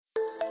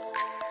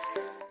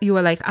you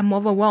were like, I'm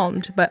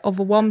overwhelmed, but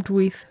overwhelmed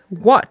with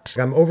what?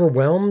 I'm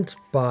overwhelmed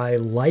by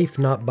life,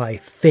 not by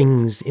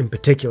things in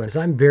particular.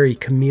 I'm very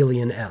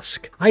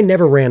chameleon-esque. I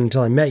never ran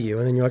until I met you,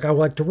 and then you're like, I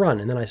would like to run,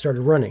 and then I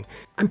started running.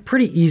 I'm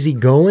pretty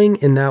easygoing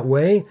in that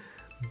way,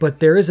 but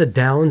there is a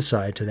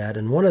downside to that,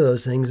 and one of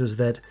those things was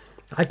that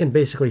I can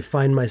basically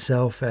find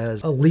myself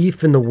as a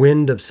leaf in the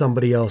wind of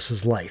somebody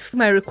else's life.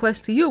 My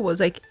request to you was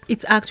like,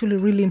 it's actually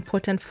really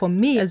important for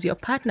me as your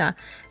partner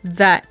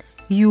that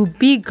you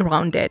be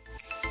grounded.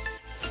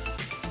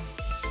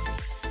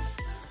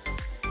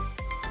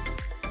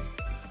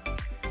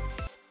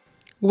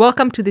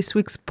 Welcome to this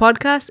week's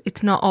podcast.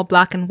 It's not all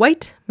black and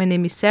white. My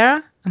name is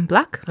Sarah. I'm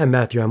black. I'm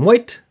Matthew. I'm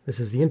white. This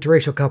is the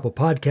Interracial Couple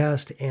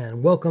Podcast,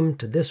 and welcome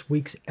to this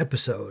week's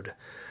episode,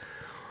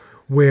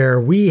 where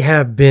we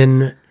have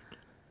been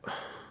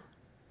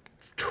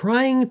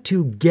trying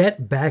to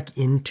get back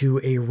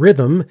into a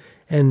rhythm,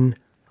 and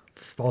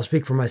I'll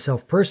speak for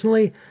myself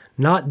personally,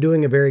 not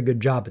doing a very good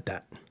job at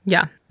that.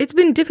 Yeah, it's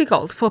been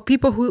difficult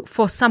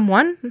for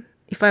someone,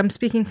 if I'm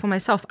speaking for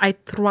myself, I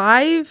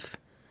thrive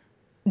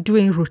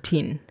doing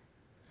routine.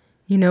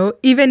 You know,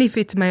 even if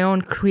it's my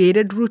own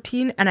created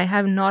routine, and I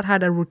have not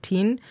had a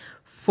routine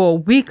for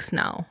weeks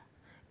now.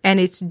 And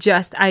it's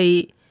just,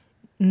 I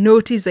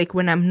notice like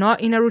when I'm not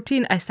in a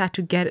routine, I start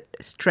to get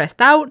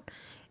stressed out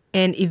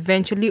and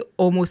eventually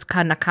almost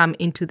kind of come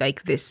into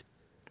like this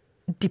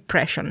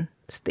depression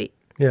state.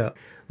 Yeah.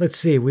 Let's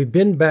see. We've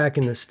been back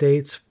in the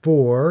States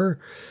for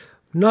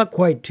not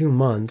quite 2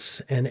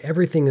 months, and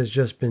everything has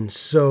just been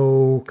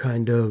so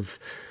kind of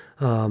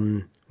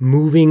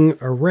moving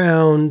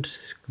around,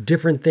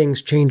 different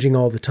things changing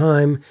all the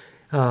time.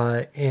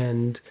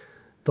 And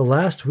the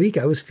last week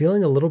I was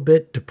feeling a little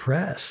bit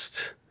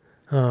depressed,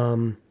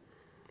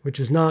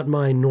 which is not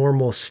my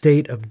normal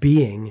state of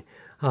being.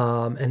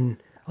 And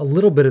a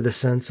little bit of the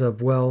sense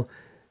of, well,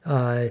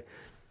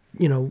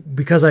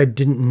 because I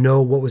didn't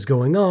know what was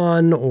going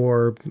on,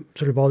 or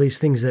sort of all these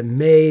things that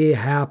may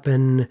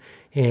happen.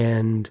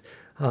 And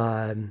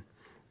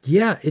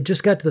it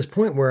just got to this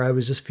point where I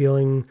was just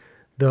feeling,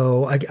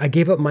 though I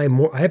gave up I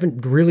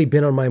haven't really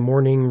been on my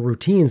morning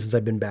routine since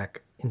I've been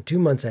back. In 2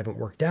 months, I haven't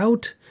worked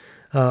out.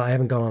 I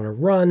haven't gone on a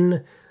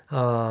run.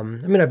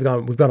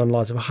 We've gone on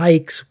lots of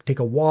hikes, take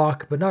a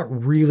walk, but not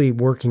really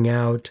working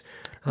out.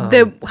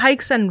 The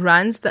hikes and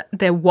runs,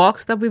 the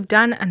walks that we've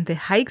done and the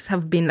hikes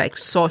have been like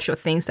social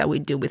things that we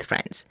do with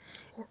friends.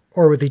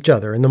 Or with each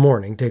other in the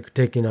morning,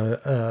 taking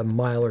a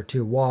mile or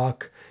two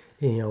walk.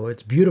 You know,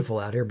 it's beautiful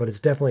out here, but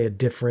it's definitely a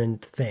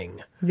different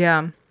thing.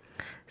 Yeah.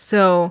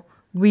 So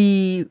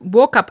we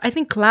woke up, I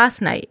think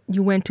last night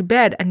you went to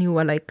bed and you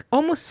were like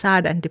almost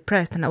sad and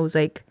depressed. And I was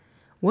like,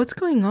 what's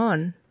going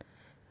on?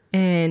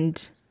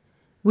 And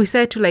we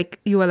said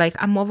you were like,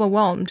 I'm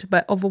overwhelmed,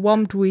 but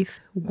overwhelmed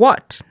with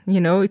what? You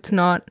know, it's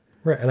not.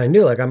 Right. And I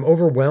knew I'm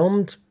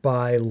overwhelmed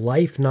by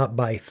life, not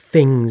by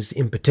things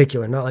in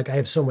particular. Not like I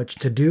have so much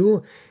to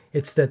do.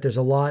 It's that there's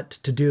a lot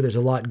to do. There's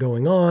a lot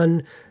going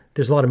on.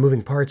 There's a lot of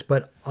moving parts,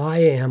 but I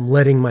am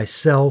letting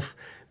myself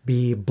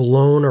be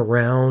blown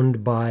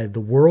around by the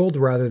world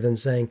rather than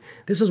saying,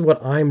 this is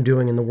what I'm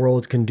doing and the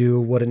world can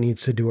do what it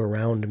needs to do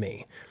around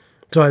me.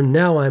 So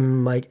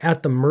I'm like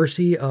at the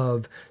mercy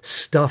of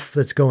stuff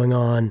that's going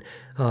on,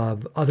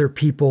 other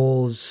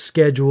people's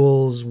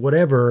schedules,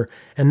 whatever,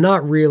 and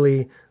not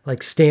really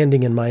like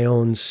standing in my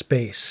own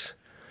space.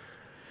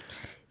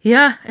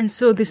 Yeah. And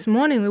so this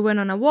morning we went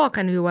on a walk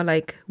and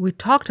we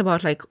talked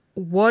about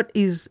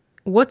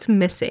what's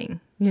missing,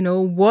 you know,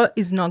 what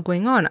is not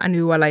going on. And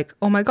we were like,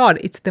 oh my God,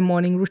 it's the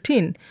morning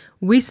routine.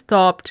 We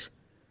stopped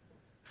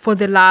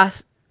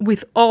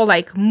with all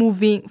like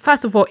moving.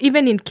 First of all,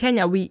 even in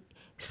Kenya, we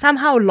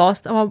somehow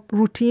lost our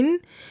routine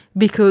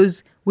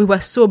because we were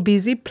so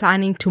busy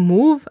planning to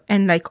move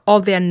and like all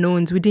the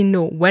unknowns. We didn't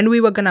know when we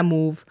were going to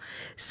move.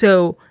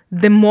 So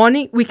the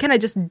morning, we kind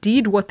of just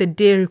did what the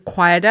day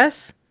required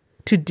us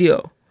to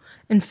do.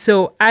 And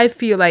so I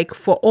feel like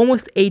for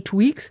almost 8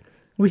 weeks,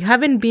 we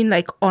haven't been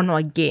like on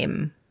our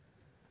game.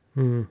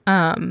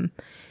 And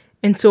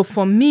so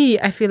for me,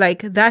 I feel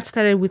like that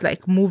started with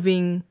like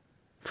moving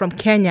from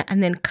Kenya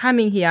and then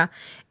coming here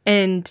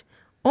and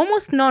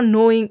almost not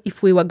knowing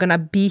if we were going to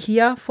be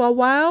here for a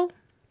while.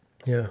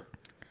 Yeah.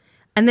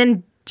 And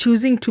then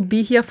choosing to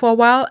be here for a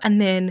while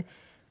and then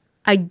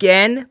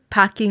again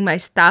packing my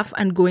stuff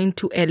and going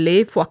to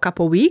LA for a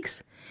couple of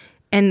weeks.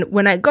 And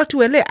when I got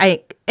to LA,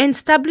 I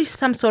established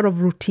some sort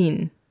of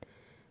routine,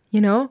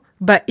 you know,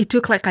 but it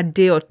took like a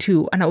day or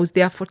two and I was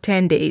there for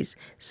 10 days.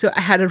 So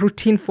I had a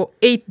routine for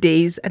 8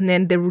 days and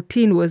then the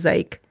routine was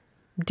like,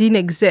 didn't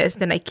exist.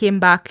 Then I came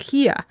back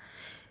here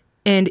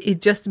and it's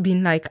just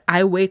been like,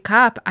 I wake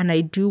up and I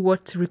do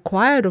what's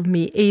required of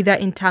me, either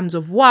in terms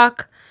of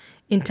work,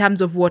 in terms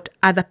of what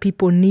other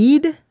people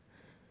need,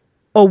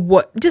 or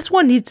what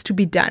needs to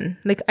be done.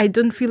 Like, I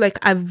don't feel like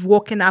I've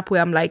woken up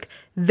where I'm like,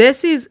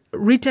 this is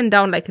written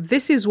down, like,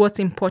 this is what's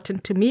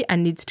important to me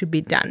and needs to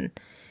be done.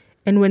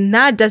 And when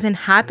that doesn't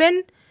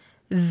happen,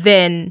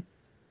 then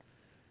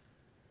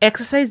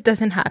exercise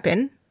doesn't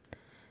happen.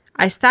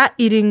 I start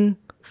eating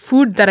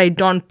food that I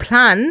don't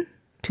plan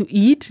to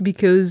eat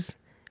because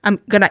I'm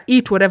going to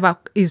eat whatever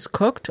is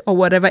cooked or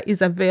whatever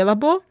is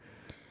available.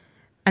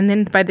 And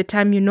then by the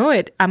time you know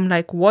it, I'm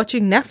like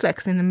watching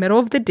Netflix in the middle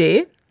of the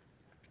day.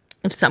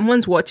 If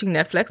someone's watching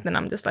Netflix, then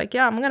I'm just like,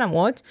 yeah, I'm going to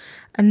watch.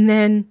 And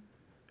then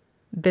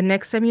the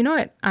next time you know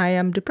it, I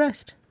am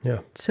depressed.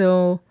 Yeah.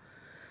 So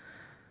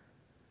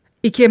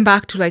it came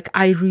back to like,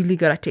 I really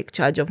got to take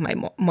charge of my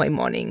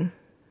morning.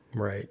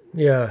 Right.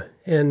 Yeah.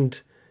 And,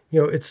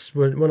 it's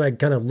when I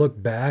kind of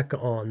look back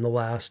on the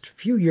last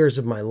few years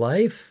of my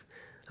life,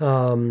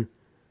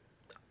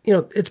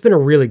 it's been a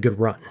really good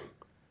run.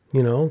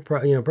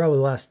 Probably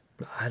the last,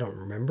 I don't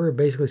remember,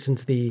 basically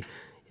since the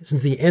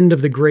end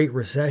of the Great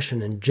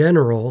Recession in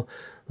general,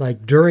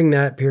 like during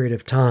that period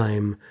of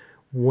time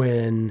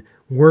when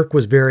work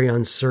was very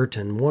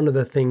uncertain, one of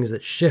the things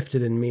that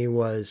shifted in me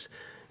was,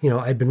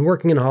 I'd been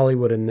working in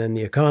Hollywood and then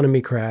the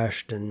economy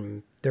crashed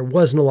and there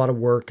wasn't a lot of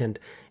work. And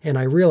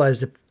I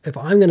realized if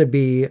I'm going to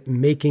be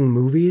making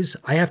movies,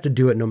 I have to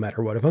do it no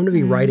matter what. If I'm going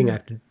to be writing, I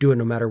have to do it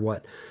no matter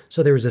what.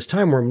 So there was this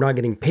time where I'm not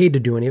getting paid to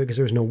do any of it because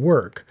there was no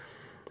work.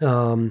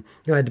 I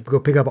had to go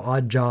pick up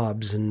odd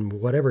jobs and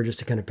whatever just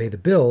to kind of pay the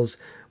bills.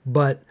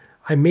 But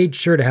I made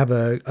sure to have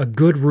a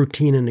good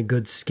routine and a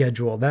good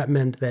schedule. That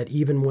meant that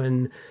even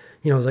when,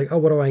 I was like, oh,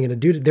 what am I going to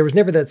do? There was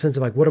never that sense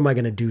of like, what am I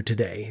going to do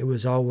today? It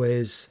was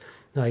always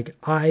like,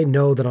 I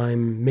know that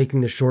I'm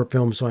making this short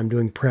film, so I'm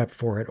doing prep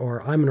for it,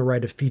 or I'm going to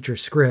write a feature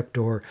script,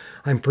 or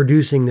I'm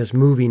producing this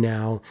movie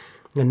now.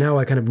 And now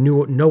I kind of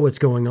know what's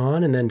going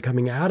on. And then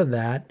coming out of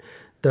that,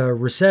 the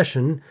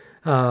recession,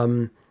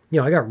 I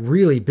got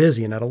really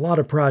busy and had a lot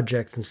of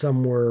projects, and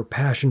some were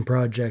passion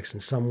projects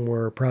and some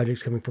were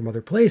projects coming from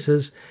other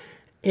places.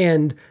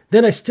 And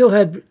then I still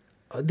had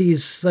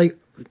these, like,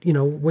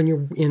 when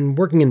you're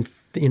working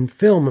in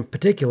film in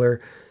particular,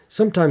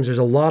 sometimes there's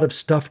a lot of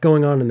stuff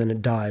going on and then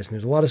it dies. And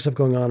there's a lot of stuff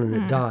going on and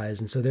it dies.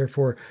 And so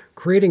therefore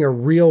creating a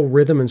real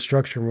rhythm and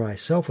structure for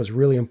myself was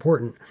really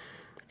important.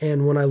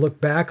 And when I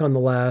look back on the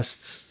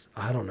last,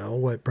 I don't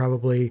know,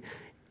 probably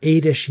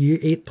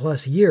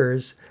 8+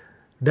 years,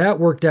 that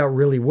worked out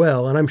really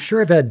well. And I'm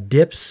sure I've had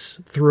dips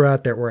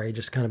throughout there where I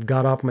just kind of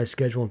got off my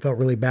schedule and felt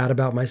really bad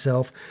about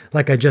myself,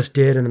 like I just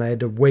did. And then I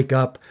had to wake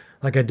up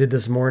like I did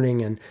this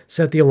morning and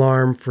set the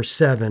alarm for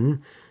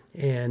 7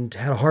 and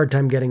had a hard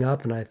time getting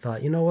up. And I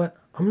thought, you know what?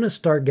 I'm going to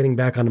start getting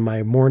back onto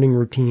my morning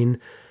routine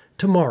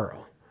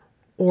tomorrow.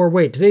 Or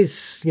wait, today's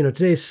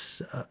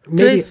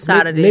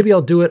Saturday. Maybe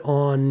I'll do it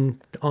on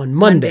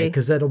Monday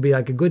because that'll be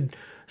like a good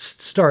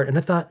start. And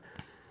I thought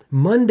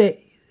Monday,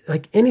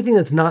 like anything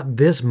that's not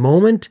this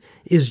moment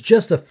is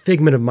just a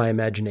figment of my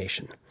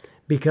imagination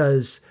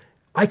because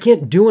I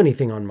can't do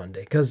anything on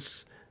Monday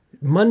because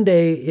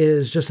Monday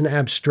is just an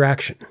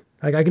abstraction.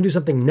 Like I can do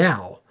something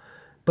now,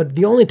 but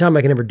the only time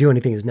I can ever do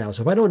anything is now.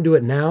 So if I don't do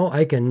it now,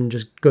 I can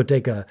just go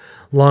take a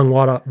long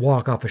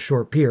walk off a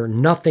short pier.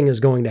 Nothing is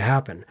going to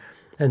happen.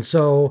 And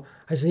so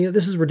I said,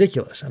 this is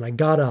ridiculous. And I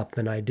got up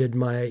and I did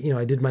my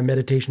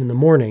meditation in the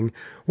morning,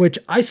 which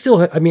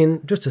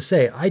just to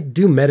say, I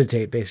do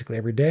meditate basically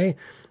every day,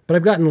 but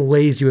I've gotten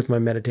lazy with my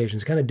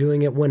meditations, kind of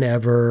doing it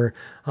whenever,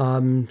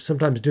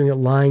 sometimes doing it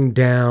lying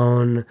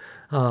down,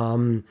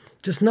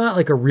 just not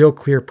like a real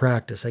clear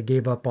practice. I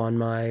gave up on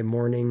my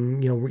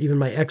morning, even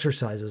my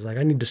exercises. Like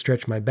I need to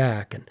stretch my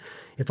back. And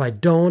if I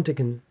don't, it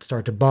can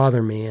start to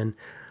bother me. And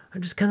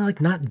I'm just kind of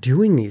like not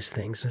doing these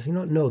things. So I said,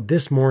 no,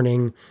 this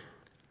morning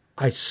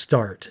I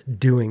start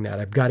doing that.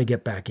 I've got to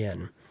get back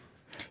in.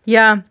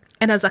 Yeah.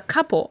 And as a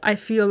couple, I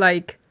feel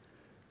like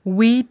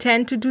we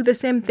tend to do the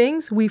same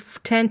things. We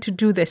tend to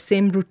do the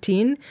same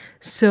routine.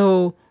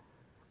 So,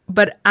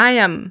 but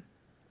I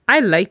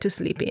like to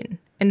sleep in.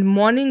 And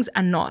mornings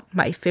are not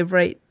my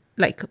favorite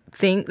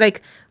thing.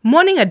 Like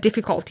morning are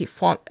difficult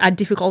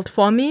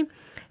for me.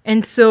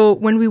 And so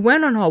when we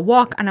went on our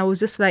walk and I was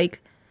just like,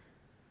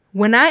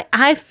 when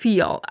I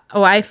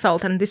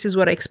felt, and this is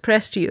what I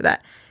expressed to you,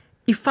 that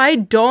if I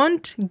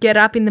don't get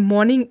up in the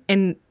morning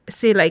and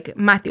say like,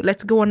 Matthew,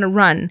 let's go on a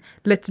run,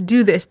 let's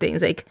do these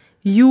things, like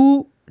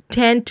you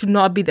tend to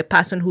not be the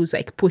person who's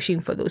like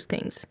pushing for those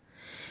things.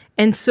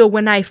 And so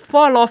when I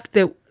fall off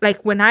the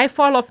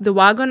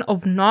wagon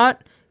of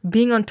not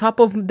being on top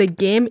of the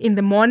game in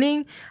the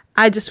morning,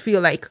 I just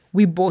feel like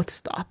we both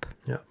stop.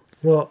 Yeah.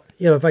 Well,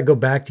 if I go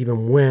back to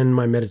even when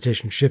my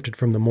meditation shifted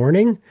from the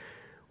morning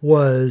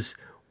was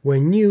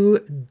when you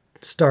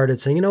started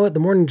saying, you know what, the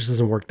morning just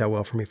doesn't work that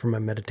well for me for my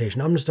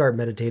meditation. I'm going to start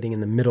meditating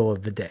in the middle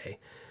of the day.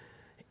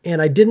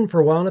 And I didn't for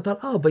a while, and I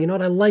thought, but you know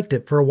what, I liked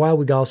it. For a while,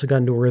 we also got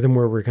into a rhythm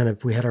where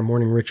we had our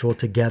morning ritual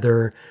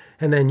together,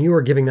 and then you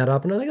were giving that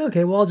up, and I'm like,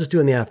 okay, well, I'll just do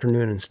it in the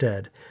afternoon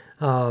instead,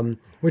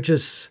 which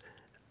is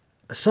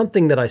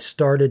something that I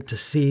started to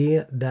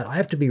see that I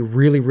have to be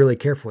really, really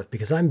careful with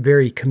because I'm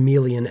very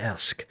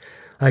chameleon-esque.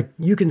 Like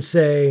you can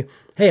say,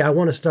 hey, I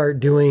want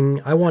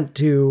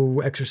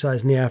to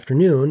exercise in the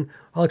afternoon.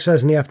 I'll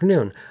exercise in the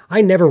afternoon.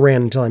 I never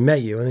ran until I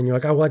met you. And then you're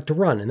like, I like to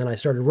run. And then I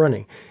started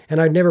running.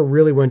 And I never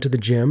really went to the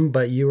gym,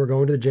 but you were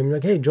going to the gym. You're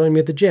like, hey, join me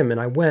at the gym. And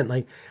I went.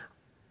 Like,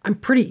 I'm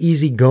pretty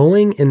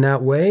easygoing in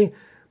that way,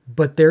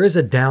 But there is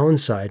a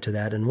downside to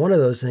that. And one of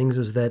those things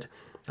is that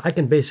I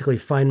can basically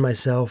find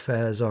myself,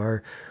 as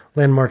our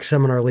landmark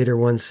seminar leader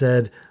once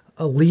said,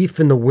 a leaf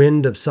in the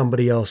wind of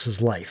somebody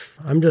else's life.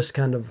 I'm just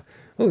kind of,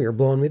 oh, you're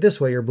blowing me this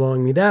way, you're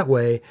blowing me that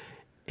way.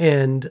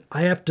 And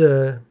I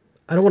don't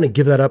want to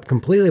give that up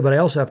completely, but I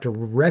also have to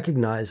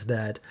recognize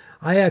that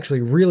I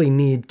actually really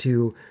need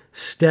to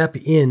step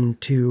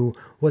into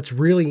what's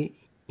really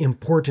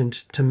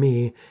important to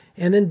me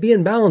and then be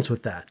in balance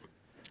with that.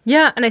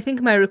 Yeah, and I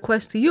think my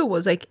request to you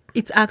was like,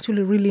 it's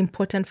actually really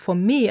important for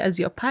me as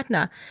your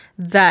partner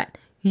that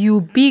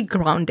you be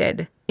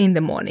grounded in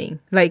the morning.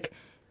 Like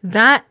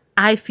that,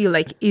 I feel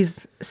like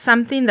is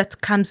something that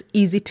comes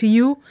easy to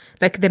you.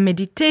 Like the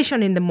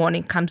meditation in the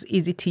morning comes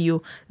easy to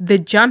you. The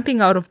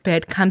jumping out of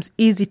bed comes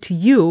easy to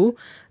you.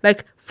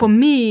 Like for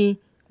me,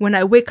 when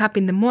I wake up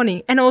in the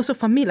morning, and also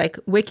for me, like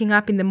waking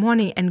up in the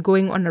morning and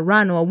going on a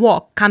run or a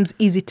walk comes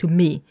easy to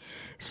me.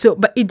 So,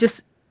 but it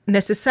just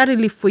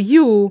necessarily for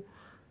you,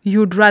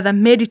 you'd rather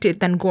meditate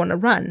than go on a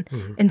run.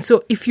 Mm-hmm. And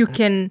so if you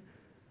can,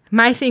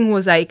 my thing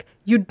was like,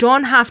 you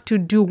don't have to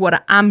do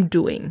what I'm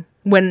doing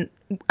when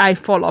I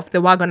fall off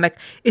the wagon. Like,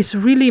 it's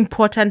really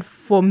important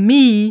for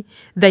me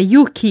that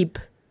you keep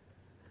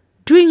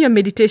doing your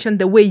meditation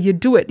the way you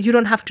do it. You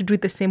don't have to do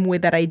it the same way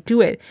that I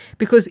do it.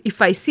 Because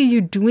if I see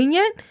you doing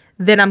it,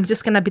 then I'm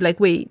just going to be like,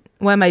 wait,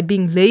 why am I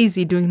being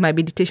lazy doing my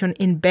meditation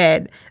in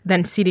bed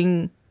than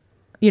sitting,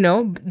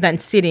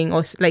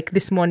 or like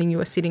this morning you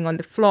were sitting on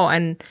the floor.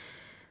 And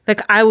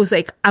like, I was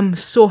like, I'm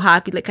so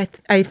happy. Like,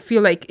 I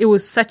feel like it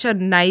was such a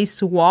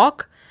nice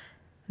walk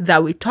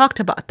that we talked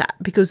about that,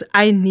 because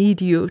I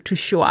need you to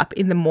show up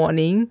in the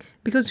morning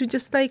because you're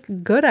just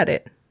like good at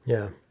it.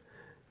 Yeah.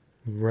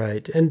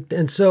 Right.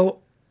 And so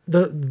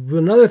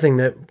another thing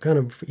that kind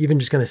of, even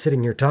just kind of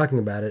sitting here talking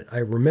about it, I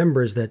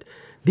remember is that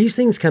these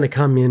things kind of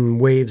come in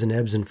waves and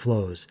ebbs and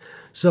flows.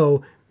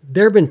 So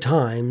there have been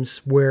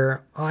times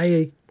where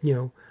I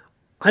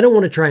don't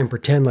want to try and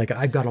pretend like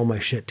I got all my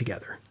shit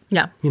together.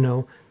 Yeah.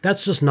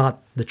 That's just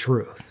not the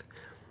truth.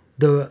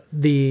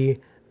 The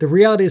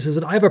reality is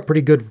that I have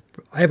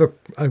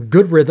a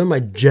good rhythm. I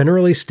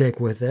generally stick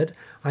with it.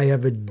 I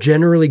have a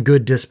generally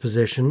good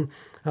disposition.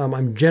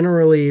 I'm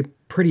generally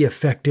pretty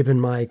effective in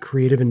my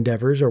creative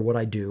endeavors or what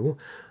I do.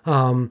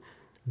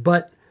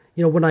 But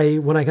when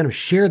I kind of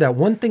share that,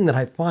 one thing that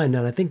I find,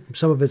 and I think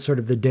some of it's sort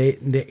of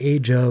the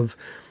age of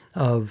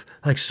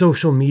like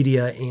social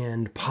media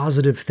and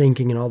positive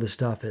thinking and all this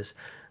stuff, is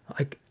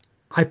like,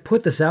 I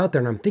put this out there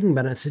and I'm thinking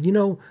about it. I said,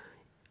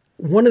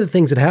 one of the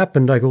things that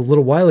happened like a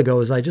little while ago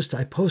is I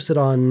posted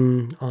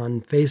on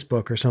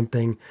Facebook or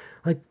something,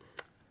 like,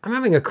 I'm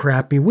having a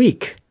crappy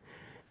week.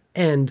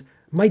 And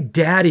my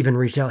dad even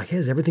reached out like, hey,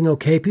 is everything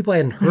okay? People I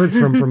hadn't heard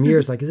from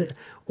years, like, is it,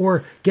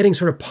 or getting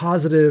sort of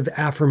positive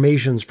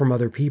affirmations from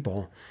other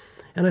people.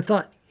 And I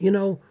thought,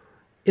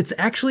 it's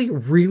actually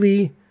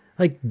really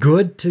like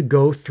good to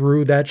go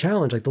through that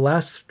challenge. Like the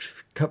last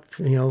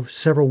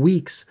several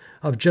weeks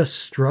of just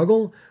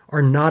struggle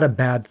are not a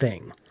bad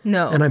thing.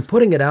 No. And I'm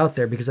putting it out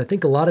there because I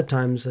think a lot of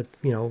times,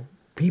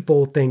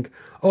 people think,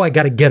 oh, I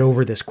got to get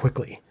over this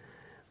quickly,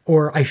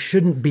 or I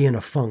shouldn't be in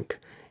a funk.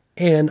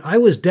 And I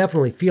was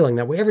definitely feeling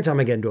that way. Every time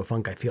I get into a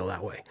funk, I feel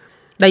that way.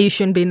 That you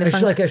shouldn't be in the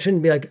funk? I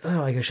shouldn't be like,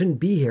 oh, like I shouldn't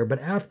be here. But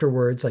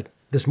afterwards, like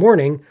this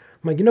morning,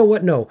 I'm like, you know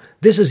what? No,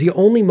 this is the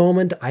only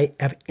moment I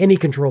have any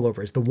control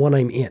over, is the one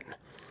I'm in.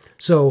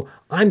 So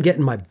I'm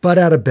getting my butt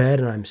out of bed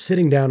and I'm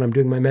sitting down, I'm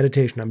doing my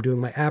meditation, I'm doing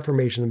my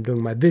affirmations, I'm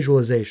doing my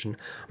visualization,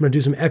 I'm going to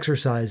do some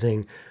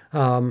exercising.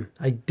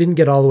 I didn't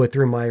get all the way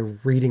through my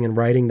reading and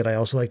writing that I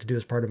also like to do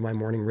as part of my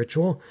morning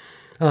ritual.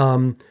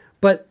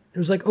 But it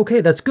was like,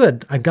 okay, that's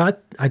good. I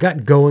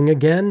got going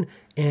again.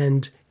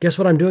 And guess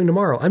what I'm doing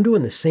tomorrow? I'm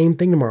doing the same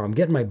thing tomorrow. I'm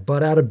getting my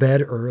butt out of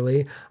bed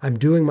early. I'm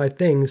doing my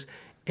things.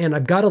 And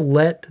I've got to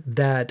let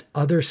that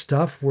other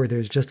stuff where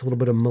there's just a little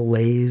bit of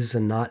malaise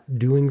and not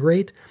doing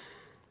great,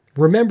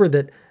 remember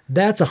that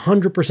that's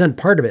 100%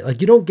 part of it. Like,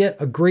 you don't get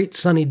a great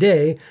sunny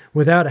day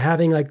without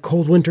having like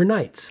cold winter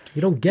nights.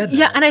 You don't get that.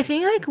 Yeah, and I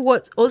think like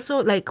what's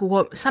also like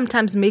what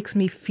sometimes makes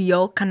me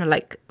feel kind of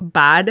like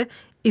bad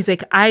is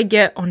like I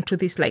get onto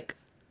this like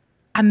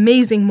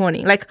amazing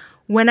morning. Like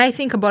when I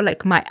think about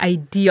like my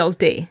ideal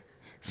day,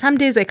 some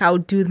days like I'll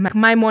do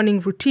my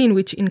morning routine,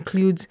 which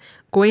includes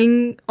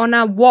going on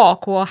a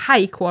walk or a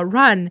hike or a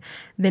run,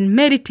 then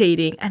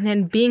meditating, and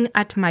then being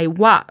at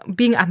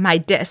my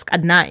desk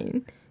at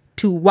 9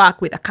 to work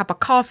with a cup of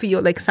coffee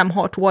or like some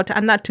hot water.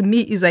 And that to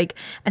me is like,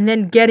 and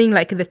then getting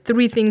like the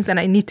 3 things that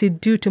I need to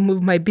do to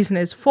move my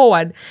business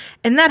forward.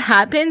 And that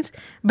happens,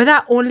 but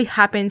that only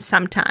happens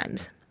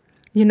sometimes,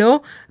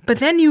 but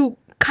then you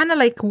kind of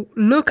like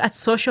look at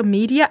social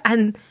media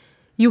and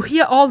you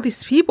hear all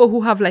these people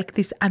who have like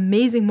this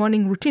amazing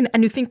morning routine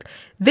and you think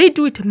they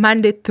do it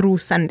Monday through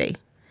Sunday.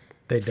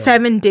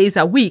 7 days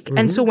a week. Mm-hmm.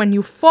 And so when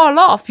you fall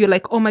off, you're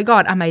like, oh my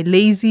God, am I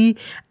lazy?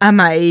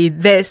 Am I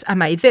this?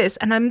 Am I this?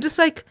 And I'm just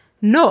like,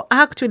 no,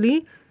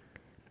 actually,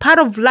 part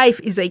of life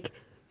is like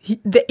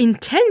the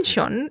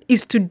intention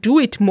is to do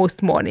it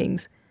most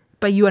mornings,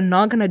 but you are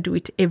not going to do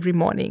it every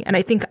morning. And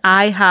I think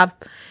I have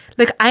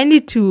like I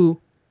need to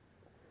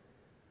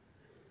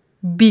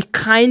be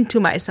kind to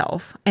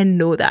myself and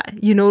know that,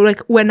 like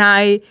when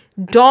I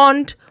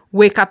don't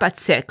wake up at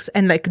 6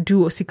 and like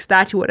do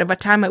 6:30, whatever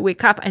time I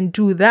wake up and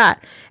do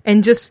that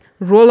and just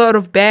roll out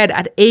of bed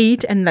at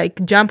 8 and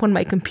like jump on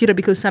my computer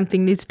because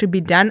something needs to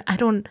be done, I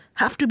don't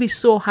have to be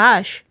so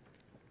harsh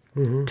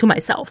to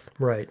myself.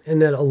 Right.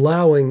 And then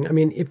allowing, I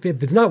mean, if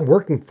it's not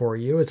working for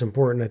you, it's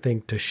important, I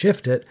think, to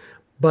shift it.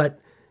 But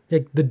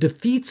like the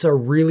defeats are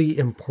really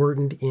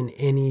important in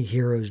any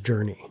hero's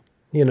journey,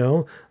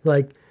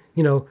 like,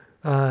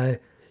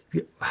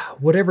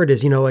 whatever it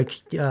is,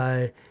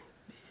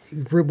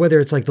 whether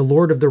it's like the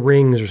Lord of the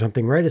Rings or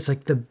something, right? It's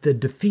like the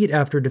defeat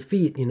after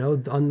defeat,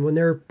 when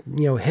they're,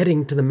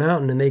 heading to the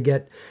mountain and they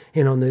get,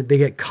 they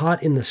get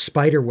caught in the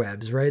spider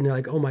webs, right? And they're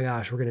like, oh my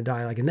gosh, we're going to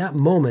die. Like in that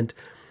moment,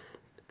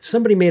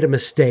 somebody made a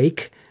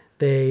mistake.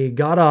 They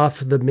got off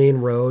the main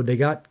road, they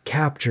got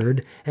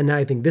captured, and now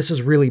I think this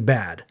is really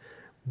bad.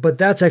 But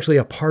that's actually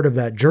a part of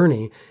that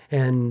journey.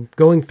 And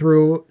going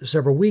through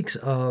several weeks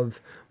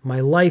of my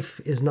life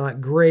is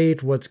not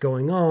great, what's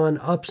going on,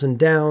 ups and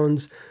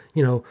downs,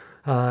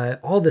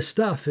 all this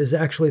stuff is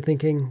actually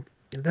thinking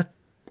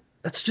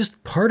that's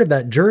just part of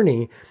that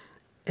journey.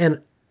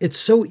 And it's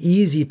so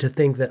easy to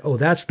think that, oh,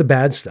 that's the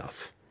bad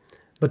stuff.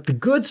 But the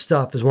good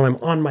stuff is when I'm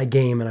on my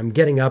game and I'm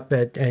getting up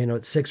at 6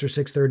 or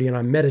 6:30 and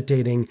I'm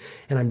meditating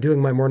and I'm doing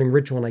my morning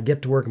ritual and I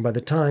get to work. And by the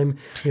time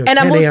 10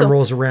 a.m.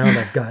 rolls around,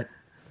 I've got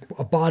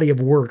a body of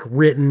work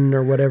written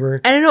or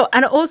whatever. I don't know.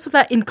 And also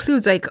that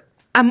includes like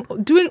I'm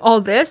doing all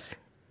this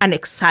and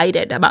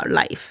excited about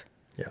life.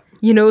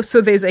 Yeah.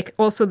 So there's like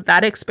also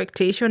that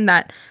expectation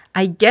that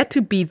I get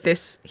to be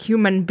this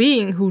human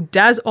being who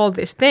does all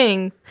this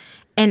thing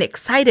and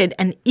excited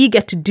and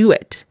eager to do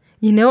it.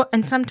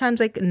 And sometimes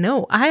like,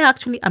 no,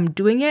 I'm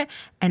doing it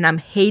and I'm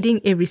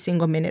hating every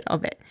single minute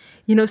of it.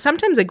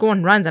 Sometimes I go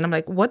on runs and I'm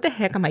like, what the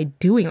heck am I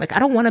doing? Like, I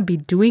don't want to be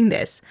doing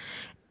this.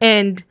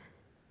 And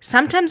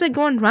sometimes I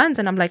go on runs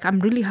and I'm like, I'm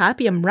really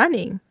happy I'm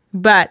running.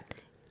 But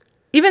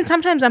even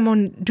sometimes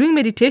I'm doing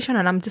meditation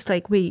and I'm just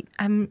like, wait,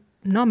 I'm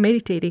not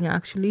meditating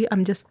actually.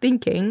 I'm just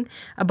thinking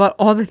about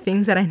all the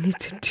things that I need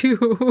to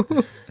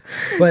do.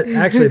 But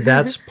actually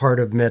that's part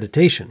of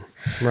meditation,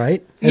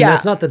 right? And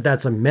that's not that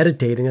that's a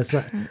meditating, that's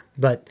not,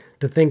 but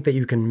to think that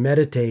you can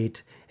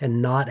meditate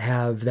and not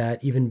have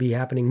that even be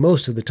happening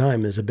most of the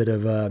time is a bit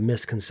of a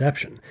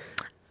misconception.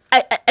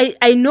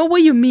 I know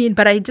what you mean,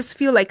 but I just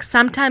feel like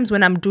sometimes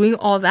when I'm doing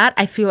all that,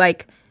 I feel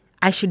like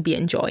I should be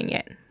enjoying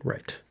it.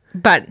 Right.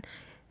 But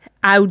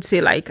I would say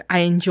like I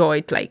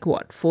enjoyed like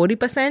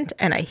 40%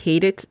 and I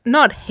hate it.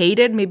 Not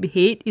hated, maybe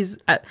hate is,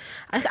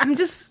 I'm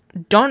just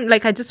don't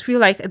like, I just feel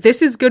like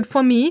this is good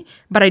for me,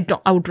 but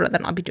I would rather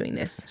not be doing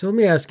this. So let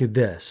me ask you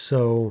this.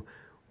 So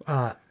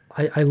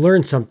I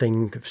learned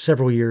something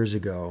several years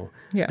ago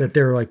that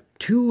there are like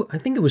I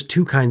think it was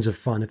two kinds of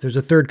fun. If there's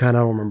a third kind, I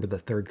don't remember the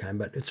third kind,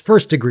 but it's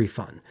first degree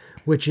fun,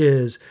 which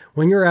is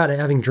when you're out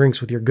having drinks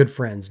with your good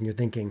friends and you're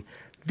thinking,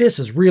 this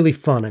is really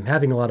fun. I'm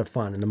having a lot of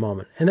fun in the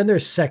moment. And then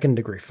there's second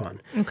degree fun.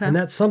 Okay. And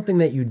that's something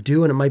that you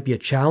do and it might be a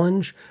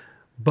challenge,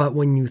 but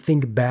when you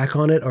think back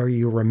on it or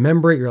you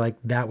remember it, you're like,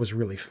 that was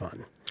really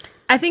fun.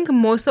 I think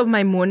most of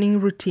my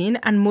morning routine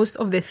and most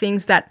of the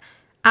things that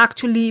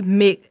actually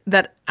make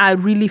that are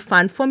really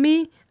fun for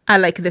me are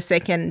like the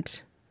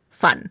second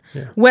fun.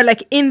 Yeah. Where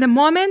like in the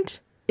moment,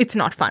 it's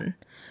not fun.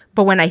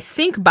 But when I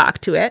think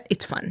back to it,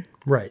 it's fun.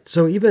 Right.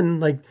 So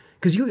even like,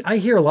 because I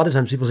hear a lot of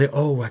times people say,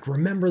 oh, like,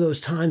 remember those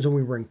times when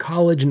we were in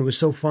college and it was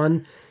so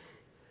fun?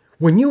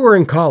 When you were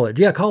in college,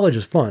 yeah, college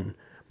is fun.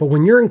 But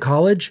when you're in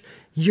college,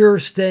 you're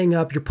staying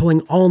up, you're pulling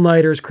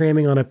all-nighters,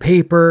 cramming on a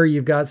paper.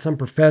 You've got some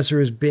professor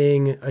who's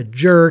being a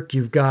jerk.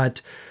 You've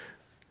got,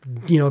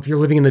 if you're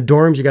living in the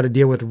dorms, you got to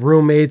deal with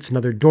roommates and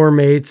other dorm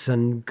mates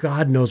and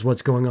God knows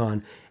what's going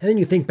on. And then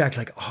you think back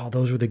like, oh,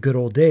 those were the good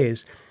old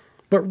days.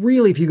 But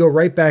really, if you go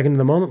right back into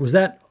the moment,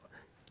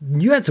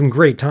 you had some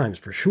great times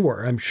for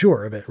sure. I'm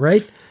sure of it,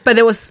 right? But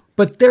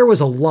there was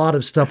a lot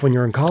of stuff when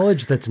you're in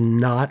college that's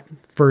not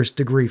first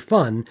degree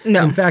fun.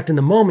 No. In fact, in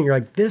the moment, you're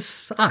like, this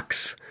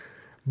sucks.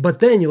 But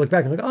then you look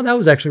back and like, oh, that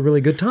was actually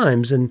really good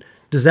times. And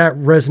does that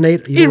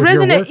resonate? It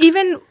resonates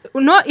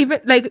not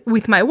even like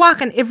with my work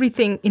and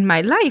everything in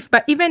my life,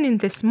 but even in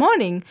this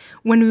morning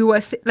when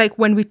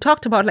we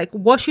talked about like,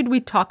 what should we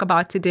talk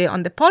about today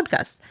on the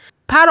podcast?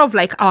 Part of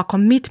like our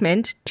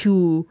commitment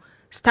to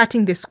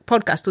starting this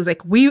podcast was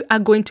like, we are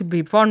going to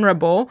be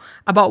vulnerable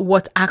about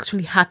what's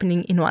actually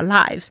happening in our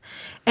lives.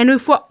 And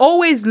if we're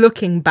always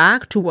looking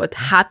back to what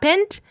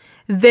happened,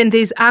 then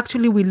there's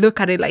actually, we look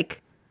at it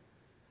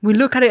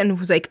and it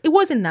was like, it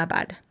wasn't that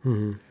bad.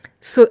 Mm-hmm.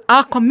 So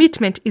our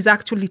commitment is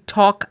actually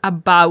talk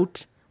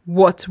about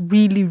what's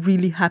really,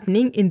 really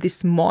happening in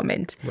this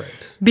moment.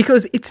 Right.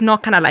 Because it's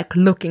not kind of like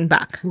looking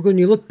back. Well, when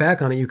you look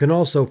back on it, you can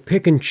also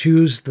pick and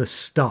choose the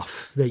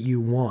stuff that you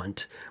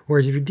want.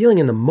 Whereas if you're dealing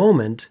in the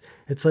moment,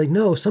 it's like,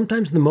 no,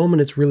 sometimes in the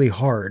moment it's really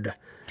hard,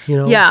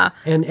 Yeah.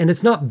 And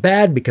it's not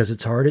bad because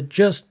it's hard. It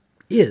just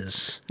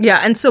is. Yeah.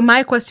 And so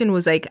my question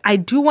was like, I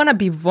do want to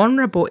be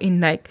vulnerable in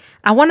like,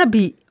 I want to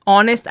be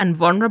honest and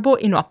vulnerable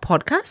in our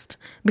podcast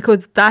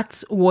because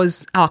that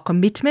was our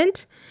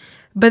commitment.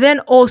 But then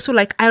also,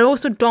 like, I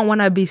also don't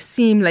want to be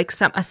seen like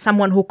as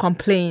someone who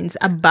complains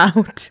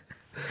about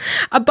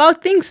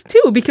things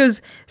too,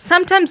 because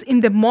sometimes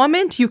in the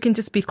moment you can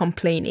just be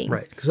complaining,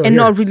 right? So and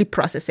not really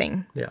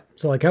processing. Yeah.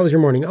 So like, how was your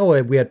morning? Oh,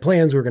 we had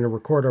plans. We were going to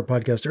record our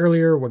podcast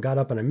earlier. We got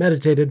up and I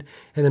meditated,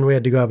 and then we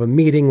had to go have a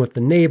meeting with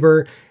the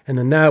neighbor, and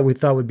then that we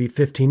thought would be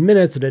 15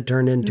 minutes, and it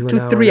turned into an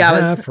hour 3 and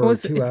hours. a half or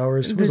 2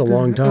 hours. It was a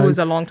long time. It was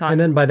a long time. And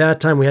then by that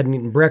time we hadn't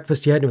eaten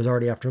breakfast yet, and it was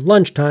already after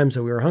lunchtime,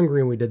 so we were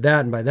hungry, and we did that.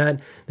 And by that,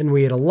 then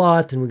we ate a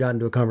lot, and we got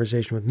into a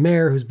conversation with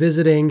Mare, who's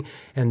visiting,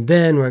 and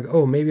then we're like,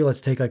 oh, maybe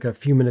let's take like a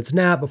few minutes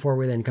nap before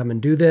we then come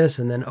and do this,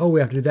 and then, oh, we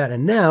have to do that.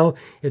 And now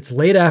it's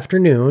late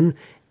afternoon,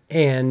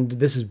 and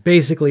this is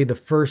basically the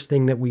first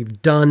thing that we've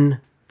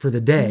done for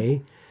the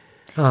day.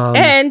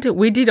 And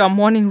we did our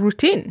morning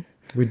routine.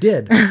 We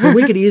did. But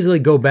we could easily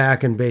go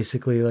back and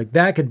basically, like,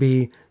 that could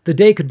be, the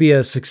day could be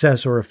a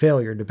success or a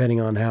failure,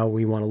 depending on how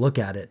we want to look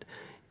at it.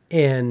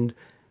 And,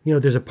 you know,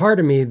 there's a part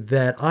of me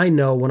that I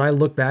know when I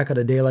look back at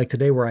a day like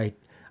today where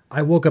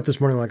I woke up this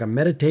morning like I'm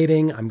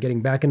meditating, I'm getting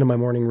back into my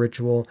morning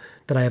ritual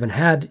that I haven't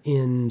had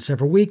in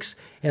several weeks,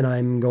 and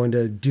I'm going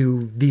to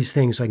do these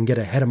things so I can get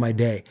ahead of my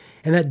day.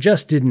 And that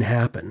just didn't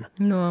happen.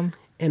 No.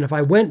 And if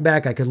I went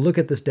back, I could look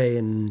at this day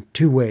in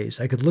two ways.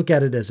 I could look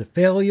at it as a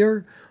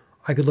failure.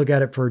 I could look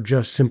at it for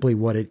just simply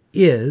what it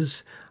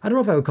is. I don't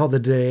know if I would call the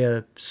day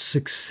a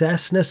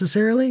success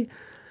necessarily,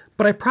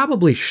 but I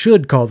probably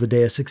should call the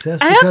day a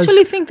success. I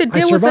actually think the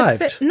day was a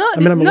success. I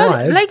mean, I'm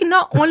alive. Like,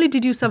 not only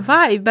did you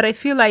survive, but I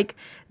feel like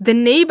the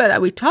neighbor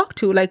that we talked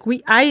to, like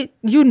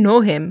you know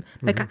him.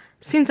 Like,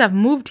 since I've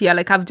moved here,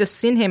 like, I've just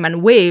seen him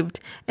and waved.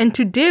 And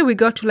today we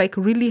got to like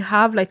really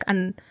have like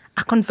a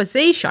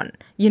conversation,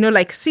 you know,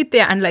 like sit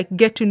there and like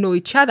get to know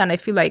each other. And I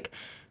feel like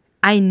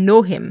I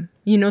know him,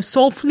 you know,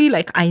 soulfully,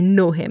 like I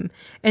know him.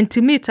 And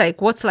to me, it's like,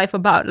 what's life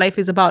about? Life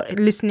is about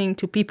listening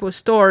to people's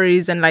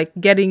stories and like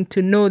getting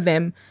to know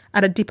them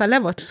at a deeper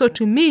level. So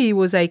to me, it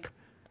was like,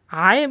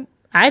 I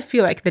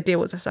feel like the day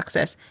was a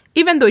success,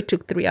 even though it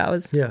took 3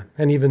 hours. Yeah.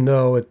 And even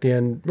though at the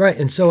end, right.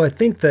 And so I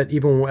think that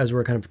even as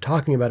we're kind of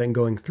talking about it and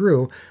going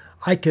through,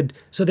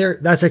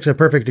 that's actually a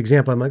perfect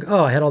example. I'm like,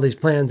 oh, I had all these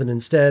plans and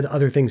instead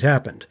other things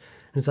happened.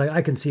 And it's like,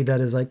 I can see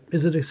that as like,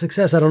 is it a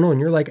success? I don't know.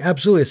 And you're like,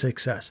 absolutely a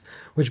success,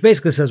 which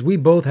basically says we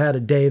both had a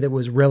day that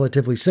was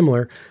relatively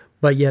similar,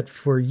 but yet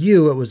for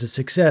you, it was a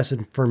success.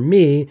 And for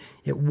me,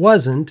 it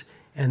wasn't.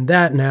 And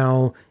that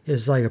now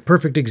is like a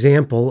perfect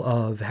example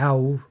of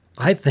how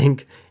I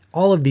think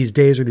all of these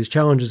days or these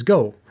challenges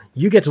go.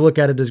 You get to look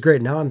at it as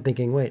great. Now I'm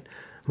thinking, wait,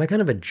 am I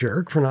kind of a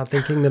jerk for not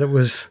thinking that it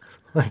was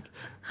like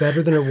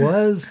better than it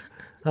was?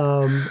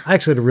 I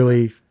actually had a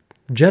really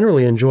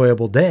generally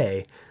enjoyable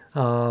day.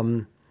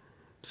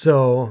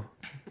 So,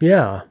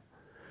 yeah.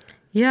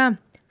 Yeah.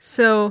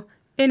 So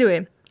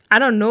anyway, I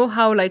don't know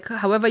how, like,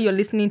 however you're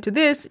listening to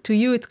this, to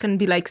you, it can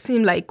be like,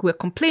 seem like we're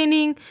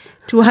complaining.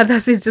 To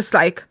others, it's just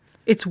like,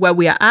 it's where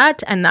we are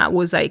at. And that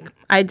was like,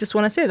 I just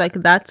want to say, like,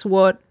 that's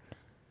what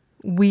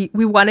we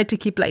wanted to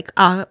keep, like,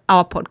 our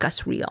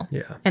podcast real.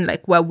 Yeah. And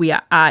like where we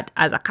are at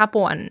as a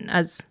couple and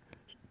as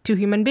two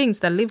human beings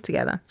that live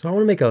together. So I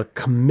want to make a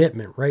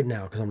commitment right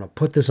now because I'm going to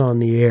put this on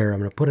the air. I'm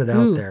going to put it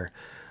out there.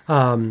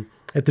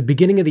 At the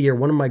beginning of the year,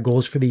 one of my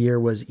goals for the year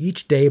was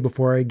each day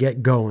before I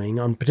get going,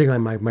 on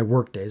particularly my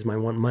work days, my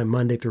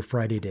Monday through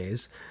Friday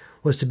days,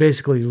 was to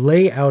basically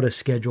lay out a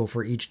schedule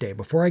for each day.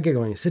 Before I get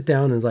going, sit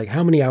down and it's like,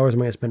 how many hours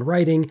am I going to spend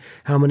writing?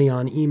 How many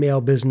on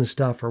email, business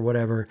stuff, or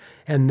whatever?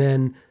 And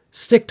then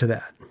stick to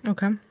that.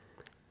 Okay.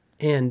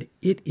 And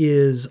it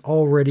is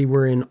already,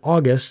 we're in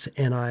August,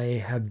 and I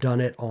have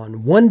done it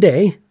on one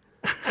day.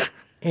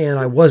 And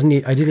I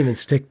didn't even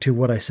stick to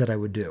what I said I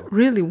would do.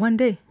 Really? One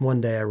day?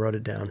 One day I wrote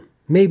it down.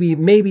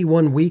 Maybe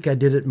 1 week I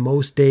did it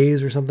most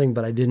days or something,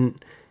 but I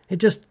didn't. It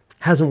just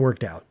hasn't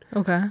worked out.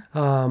 Okay.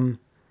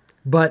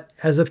 But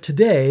as of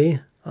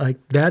today, like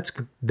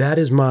that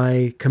is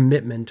my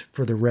commitment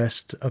for the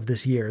rest of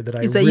this year.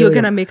 You're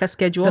gonna make a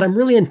schedule? That I'm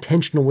really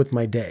intentional with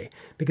my day.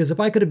 Because if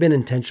I could have been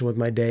intentional with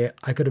my day,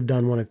 I could have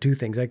done one of two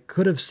things. I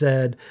could have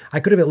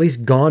at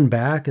least gone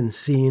back and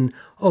seen,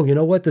 oh, you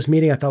know what? This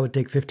meeting I thought would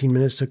take 15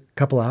 minutes to a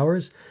couple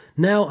hours.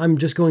 Now I'm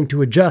just going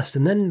to adjust,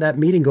 and then that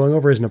meeting going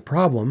over isn't a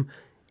problem.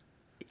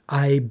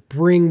 I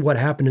bring what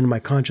happened into my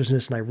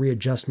consciousness and I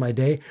readjust my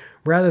day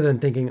rather than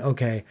thinking,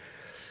 okay,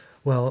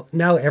 well,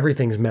 now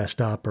everything's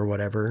messed up or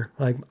whatever.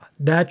 Like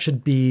that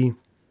should be,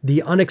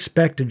 the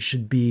unexpected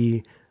should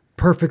be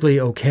perfectly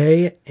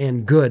okay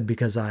and good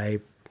because I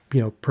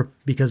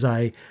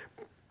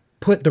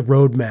put the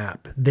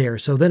roadmap there.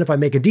 So then if I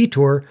make a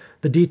detour,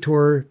 the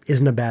detour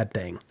isn't a bad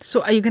thing.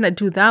 So are you going to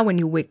do that when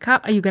you wake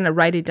up? Are you going to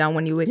write it down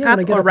when you wake up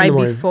or right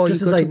before you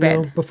go to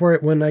bed?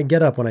 When I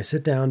get up, when I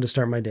sit down to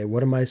start my day,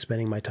 what am I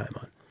spending my time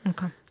on?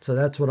 Okay. So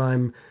that's what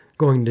I'm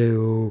going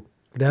to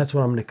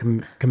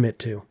commit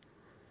to.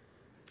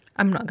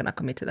 I'm not going to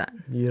commit to that.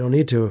 You don't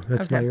need to.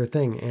 That's not your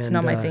thing. And, it's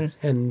not my thing.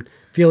 And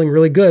feeling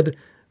really good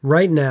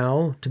right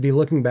now to be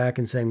looking back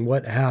and saying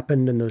what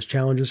happened and those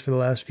challenges for the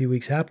last few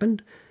weeks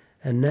happened.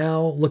 And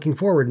now looking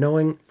forward,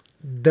 knowing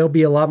there'll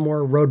be a lot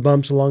more road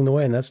bumps along the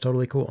way. And that's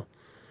totally cool.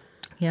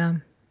 Yeah.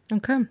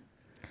 Okay.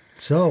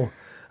 So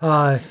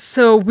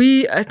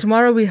we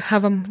tomorrow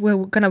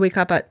we're gonna wake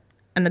up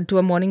and do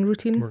a morning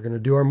routine. We're going to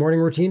do our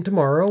morning routine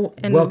tomorrow.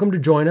 Welcome to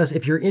join us.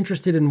 If you're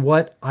interested in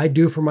what I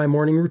do for my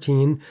morning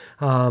routine,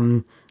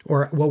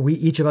 or what we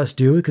each of us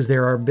do, because they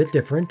are a bit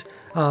different,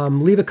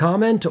 leave a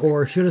comment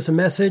or shoot us a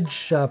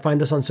message.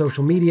 Find us on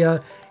social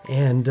media,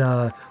 and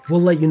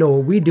we'll let you know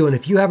what we do. And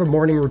if you have a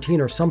morning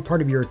routine or some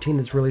part of your routine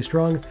that's really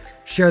strong,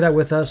 share that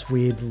with us.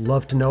 We'd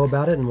love to know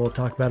about it, and we'll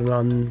talk about it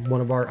on one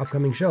of our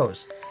upcoming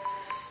shows.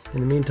 In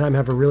the meantime,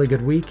 have a really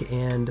good week,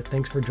 and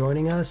thanks for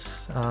joining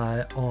us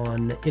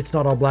on It's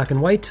Not All Black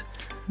and White.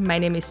 My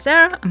name is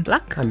Sarah. I'm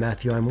black. I'm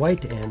Matthew. I'm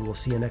white, and we'll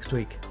see you next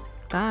week.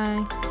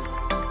 Bye.